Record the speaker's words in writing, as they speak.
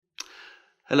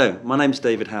Hello, my name is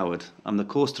David Howard. I'm the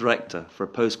course director for a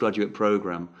postgraduate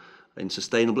programme in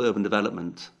Sustainable Urban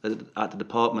Development at the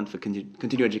Department for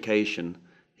Continuing Education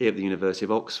here at the University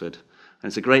of Oxford. And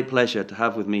it's a great pleasure to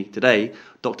have with me today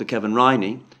Dr. Kevin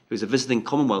Riney, who's a visiting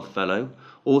Commonwealth Fellow,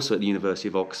 also at the University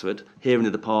of Oxford, here in the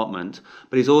department,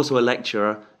 but he's also a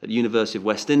lecturer at the University of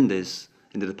West Indies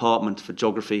in the Department for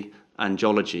Geography and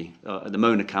Geology at the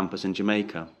Mona campus in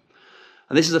Jamaica.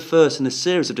 And this is a first in a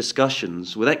series of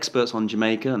discussions with experts on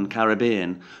Jamaica and the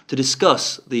Caribbean to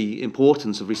discuss the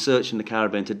importance of research in the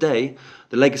Caribbean today,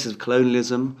 the legacies of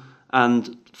colonialism,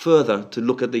 and further to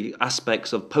look at the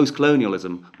aspects of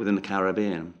post-colonialism within the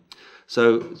Caribbean.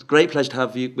 So it's a great pleasure to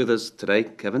have you with us today,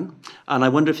 Kevin. And I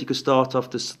wonder if you could start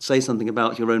off to say something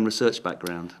about your own research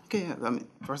background. Okay,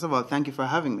 first of all, thank you for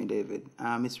having me, David.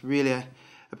 It's really a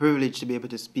privilege to be able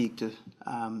to speak to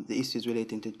the issues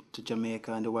relating to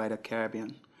Jamaica and the wider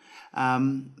Caribbean.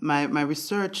 My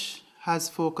research has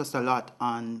focused a lot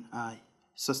on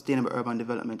sustainable urban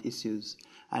development issues,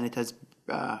 and it has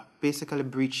basically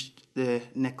breached the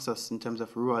nexus in terms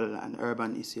of rural and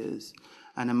urban issues,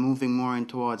 and I'm moving more in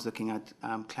towards looking at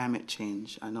climate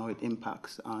change and how it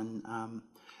impacts on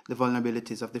the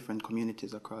vulnerabilities of different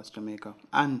communities across Jamaica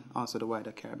and also the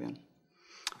wider Caribbean.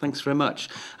 Thanks very much.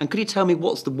 And could you tell me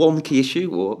what's the one key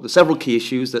issue or the several key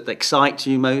issues that excite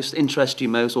you most, interest you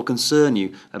most, or concern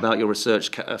you about your research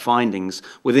findings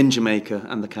within Jamaica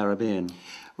and the Caribbean?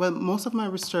 Well, most of my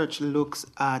research looks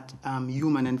at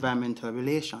human-environmental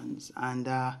relations, and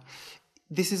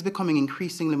this is becoming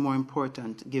increasingly more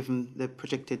important given the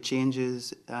projected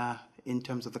changes in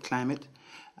terms of the climate.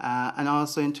 And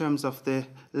also in terms of the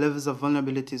levels of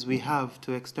vulnerabilities we have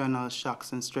to external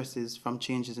shocks and stresses from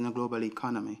changes in the global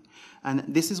economy. And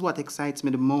this is what excites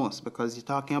me the most, because you're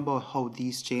talking about how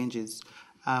these changes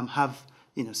have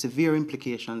severe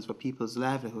implications for people's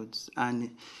livelihoods.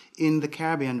 And in the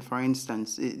Caribbean, for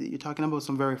instance, you're talking about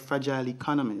some very fragile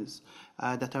economies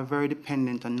that are very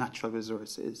dependent on natural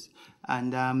resources.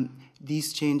 And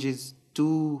these changes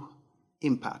do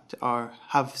impact or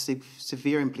have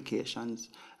severe implications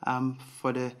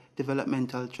for the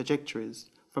developmental trajectories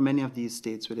for many of these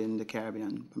states within the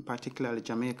Caribbean, and particularly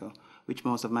Jamaica, which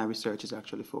most of my research is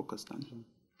actually focused on.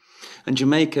 And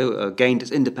Jamaica gained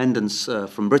its independence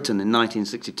from Britain in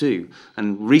 1962,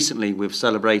 and recently we've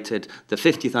celebrated the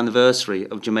 50th anniversary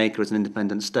of Jamaica as an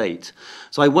independent state.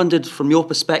 So I wondered, from your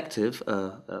perspective,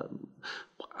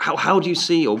 how do you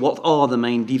see, or what are the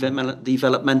main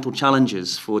developmental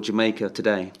challenges for Jamaica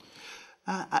today?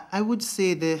 I would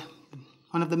say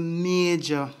one of the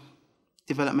major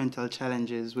developmental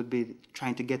challenges would be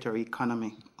trying to get our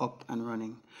economy up and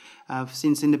running.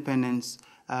 Since independence,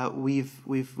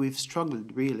 we've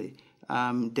struggled really.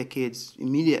 Decades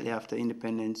immediately after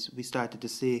independence, we started to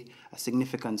see a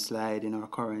significant slide in our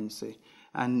currency.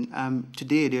 And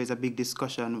today there's a big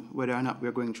discussion whether or not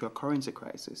we're going through a currency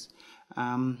crisis.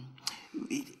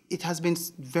 It has been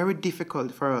very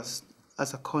difficult for us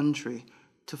as a country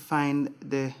to find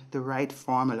the right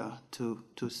formula to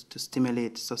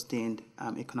stimulate sustained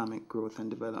economic growth and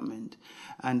development.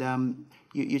 And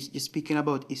you're speaking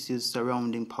about issues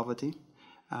surrounding poverty.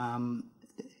 And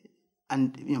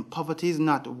poverty is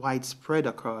not widespread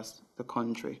across the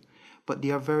country, but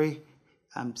there are very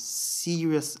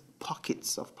serious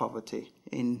pockets of poverty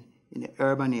in the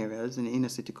urban areas, in the inner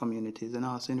city communities, and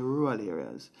also in the rural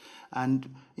areas. And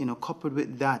coupled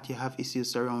with that, you have issues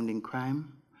surrounding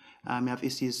crime. You have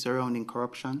issues surrounding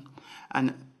corruption,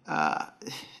 and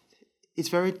it's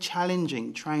very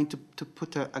challenging trying to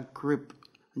put a grip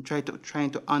and trying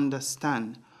to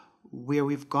understand where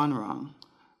we've gone wrong,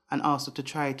 and also to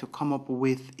try to come up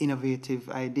with innovative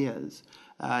ideas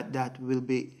that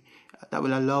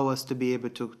will allow us to be able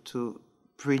to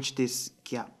bridge this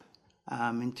gap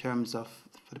in terms of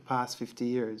for the past 50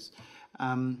 years.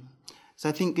 So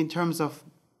I think in terms of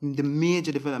the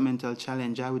major developmental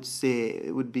challenge, I would say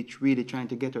it would be really trying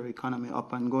to get our economy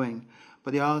up and going.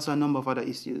 But there are also a number of other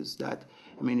issues that,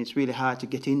 it's really hard to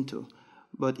get into,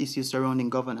 but issues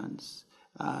surrounding governance,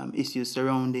 issues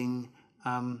surrounding,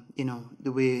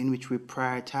 the way in which we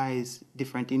prioritize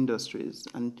different industries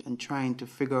and trying to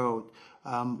figure out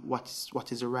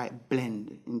what is the right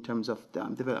blend in terms of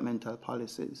developmental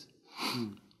policies.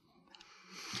 Mm.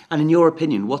 And in your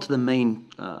opinion, what are the main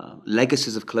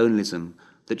legacies of colonialism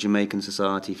that Jamaican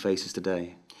society faces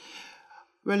today?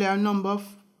 Well, there are a number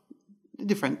of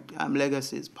different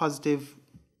legacies, positive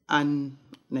and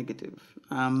negative.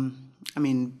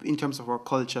 In terms of our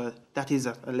culture, that is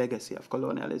a legacy of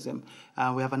colonialism.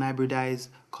 We have an hybridized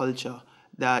culture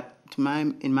that,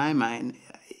 in my mind,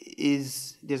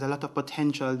 there's a lot of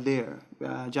potential there.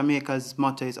 Jamaica's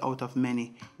motto is out of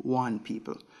many, one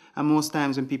people. And most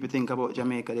times when people think about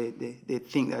Jamaica, they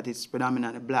think that it's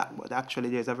predominantly black, but actually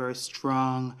there's a very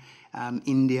strong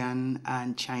Indian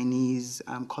and Chinese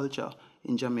culture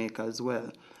in Jamaica as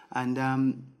well.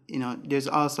 And, there's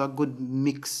also a good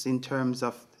mix in terms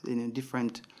of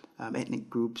different ethnic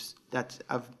groups that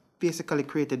have basically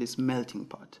created this melting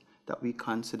pot that we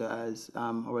consider as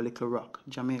our little rock,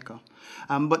 Jamaica.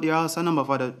 But there are also a number of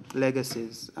other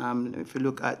legacies. If you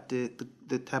look at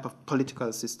the type of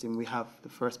political system we have, the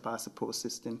first past the post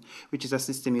system, which is a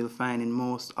system you'll find in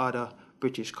most other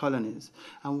British colonies.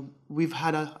 And we've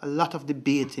had a lot of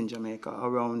debate in Jamaica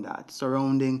around that,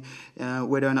 surrounding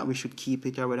whether or not we should keep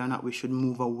it or whether or not we should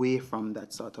move away from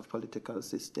that sort of political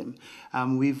system.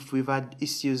 We've had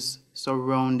issues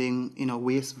surrounding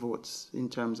waste votes in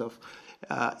terms of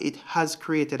it has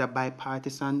created a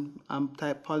bipartisan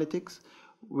type politics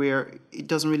where it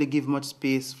doesn't really give much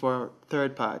space for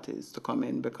third parties to come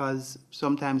in, because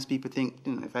sometimes people think,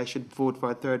 if I should vote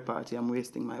for a third party, I'm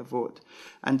wasting my vote.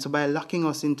 And so by locking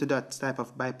us into that type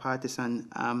of bipartisan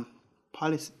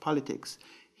politics,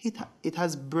 it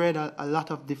has bred a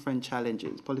lot of different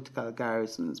challenges, political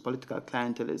garrisons, political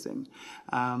clientelism,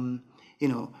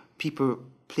 people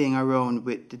playing around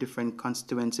with the different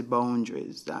constituency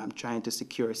boundaries, trying to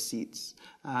secure seats.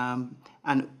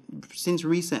 And since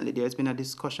recently, there's been a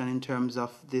discussion in terms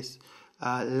of this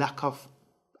lack of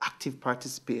active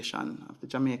participation of the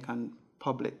Jamaican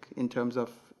public in terms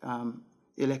of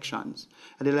elections.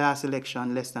 At the last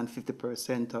election, less than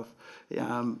 50% of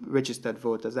registered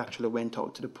voters actually went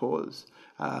out to the polls.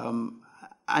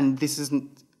 And this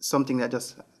isn't something that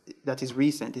is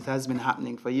recent. It has been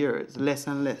happening for years. Less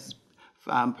and less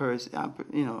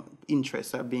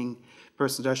interests are being,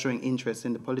 persons are showing interest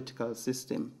in the political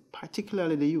system,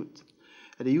 particularly the youth.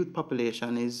 The youth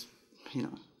population is,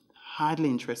 hardly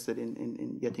interested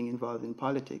in getting involved in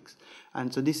politics.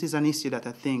 And so this is an issue that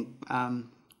I think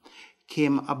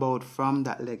came about from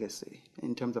that legacy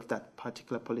in terms of that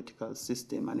particular political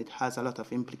system, and it has a lot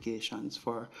of implications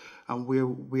for where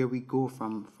we go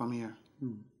from here.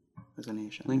 As a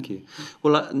nation. Thank you.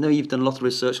 Well, I know you've done a lot of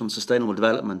research on sustainable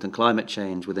development and climate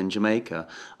change within Jamaica,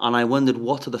 and I wondered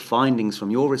what are the findings from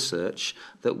your research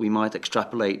that we might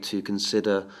extrapolate to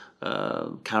consider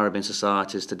Caribbean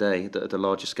societies today at a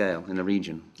larger scale in the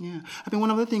region? Yeah, I mean,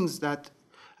 one of the things that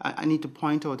I need to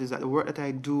point out is that the work that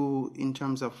I do in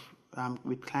terms of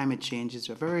with climate change is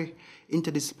a very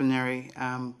interdisciplinary,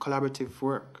 collaborative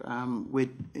work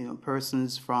with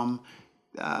persons from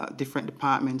different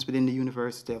departments within the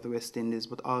University of the West Indies,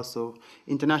 but also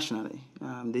internationally.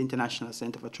 The International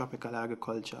Center for Tropical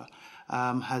Agriculture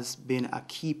has been a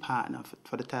key partner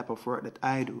for the type of work that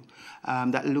I do,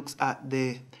 that looks at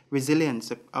the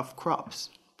resilience of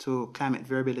crops to climate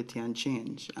variability and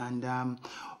change. And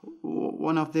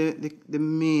one of the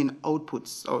main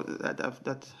outputs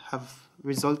that have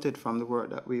resulted from the work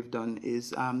that we've done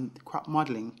is crop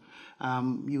modeling,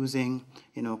 using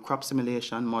crop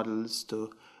simulation models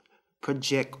to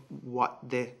project what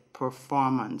the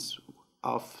performance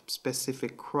of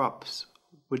specific crops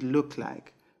would look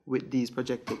like with these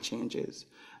projected changes.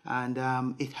 And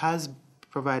it has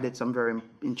provided some very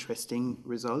interesting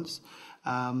results.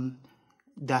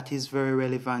 That is very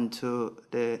relevant to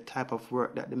the type of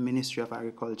work that the Ministry of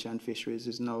Agriculture and Fisheries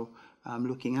is now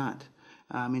looking at,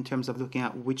 in terms of looking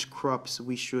at which crops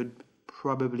we should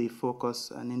probably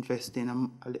focus and invest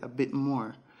in a bit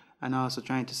more, and also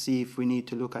trying to see if we need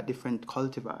to look at different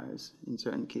cultivars in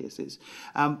certain cases.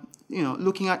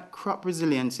 Looking at crop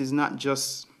resilience is not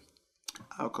just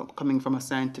coming from a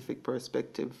scientific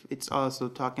perspective. It's also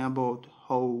talking about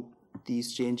how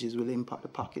these changes will impact the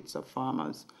pockets of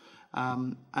farmers.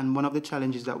 And one of the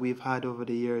challenges that we've had over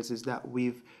the years is that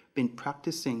we've been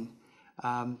practicing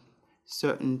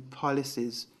certain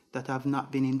policies that have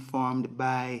not been informed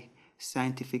by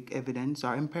scientific evidence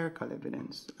or empirical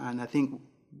evidence. And I think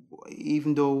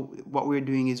even though what we're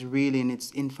doing is really in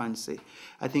its infancy,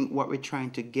 I think what we're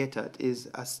trying to get at is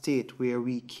a state where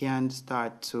we can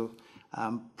start to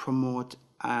promote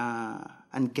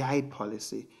and guide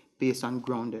policy based on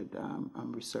grounded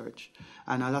research.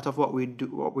 And a lot of what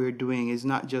we're doing is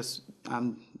not just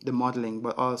the modeling,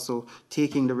 but also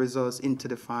taking the results into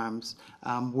the farms,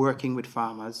 working with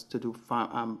farmers to do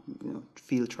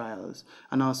field trials,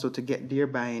 and also to get their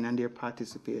buy-in and their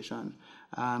participation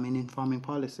in informing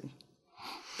policy.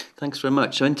 Thanks very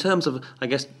much. So in terms of, I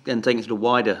guess, and taking it to the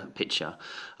wider picture,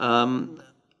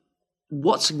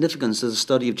 What significance does the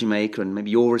study of Jamaica and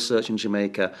maybe your research in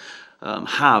Jamaica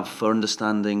have for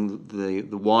understanding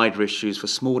the wider issues for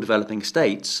small developing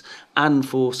states and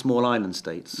for small island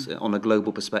states on a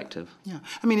global perspective? Yeah,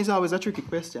 I mean, it's always a tricky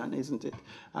question, isn't it?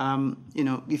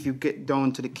 If you get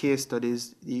down to the case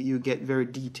studies, you get very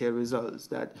detailed results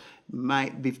that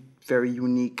might be very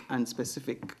unique and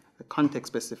specific, context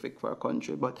specific for a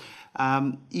country. But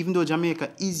even though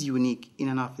Jamaica is unique in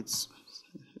and of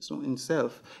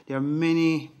itself, there are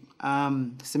many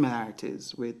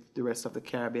similarities with the rest of the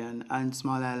Caribbean and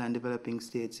small island developing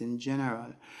states in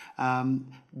general.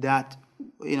 That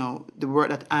the work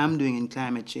that I'm doing in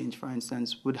climate change, for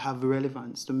instance, would have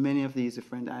relevance to many of these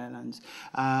different islands.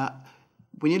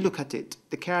 When you look at it,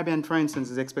 the Caribbean, for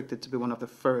instance, is expected to be one of the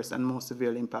first and most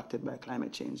severely impacted by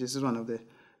climate change. This is one of the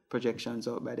projections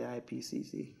out by the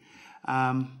IPCC.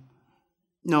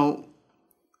 Now,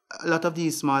 a lot of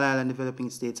these small island developing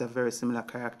states have very similar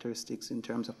characteristics in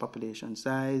terms of population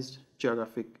size,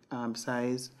 geographic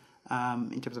size,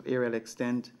 in terms of areal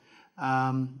extent.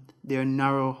 They're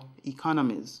narrow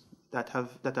economies that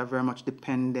are very much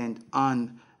dependent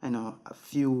on a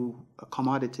few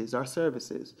commodities or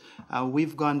services.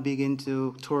 We've gone big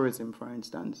into tourism, for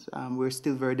instance. We're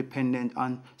still very dependent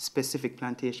on specific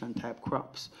plantation type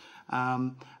crops.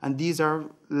 And these are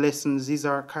lessons, these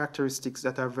are characteristics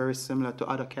that are very similar to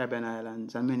other Caribbean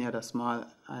islands and many other small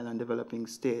island developing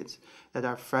states that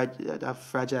have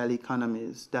fragile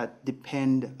economies that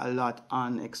depend a lot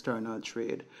on external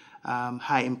trade,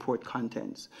 high import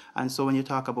contents. And so when you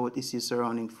talk about issues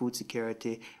surrounding food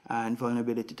security and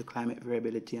vulnerability to climate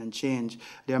variability and change,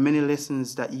 there are many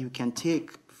lessons that you can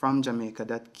take from Jamaica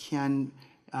that can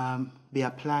be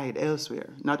applied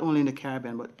elsewhere, not only in the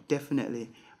Caribbean, but definitely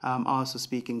also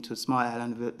speaking to small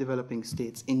island developing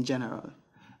states in general.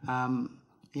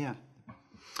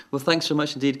 Well, thanks so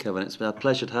much indeed, Kevin. It's been a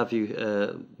pleasure to have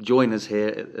you join us here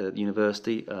at the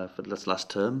university for this last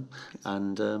term.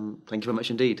 And thank you very much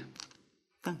indeed.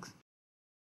 Thanks.